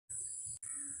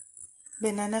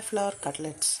Banana flour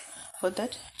cutlets. For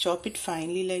that, chop it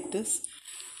finely like this.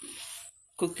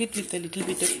 Cook it with a little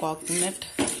bit of coconut.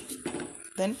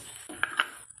 Then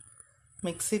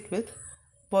mix it with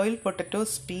boiled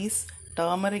potatoes, peas,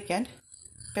 turmeric and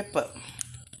pepper.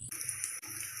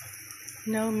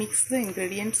 Now mix the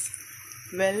ingredients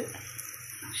well.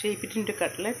 Shape it into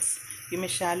cutlets. You may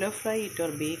shallow fry it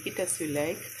or bake it as you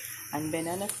like. And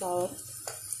banana flour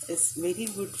is very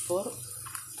good for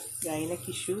Gyneac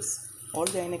issues, all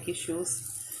Gyneac issues,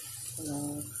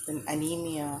 then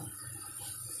anemia,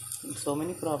 and so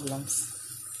many problems.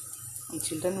 And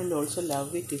children will also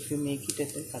love it if you make it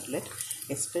as a cutlet,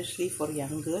 especially for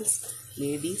young girls,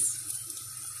 ladies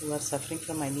who are suffering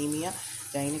from anemia,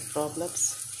 Gyneac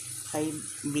problems, high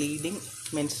bleeding,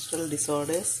 menstrual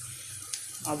disorders,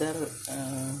 other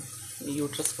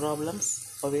uterus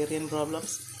problems, ovarian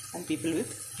problems, and people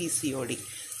with PCOD.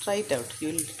 Try it out. You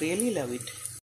will really love it.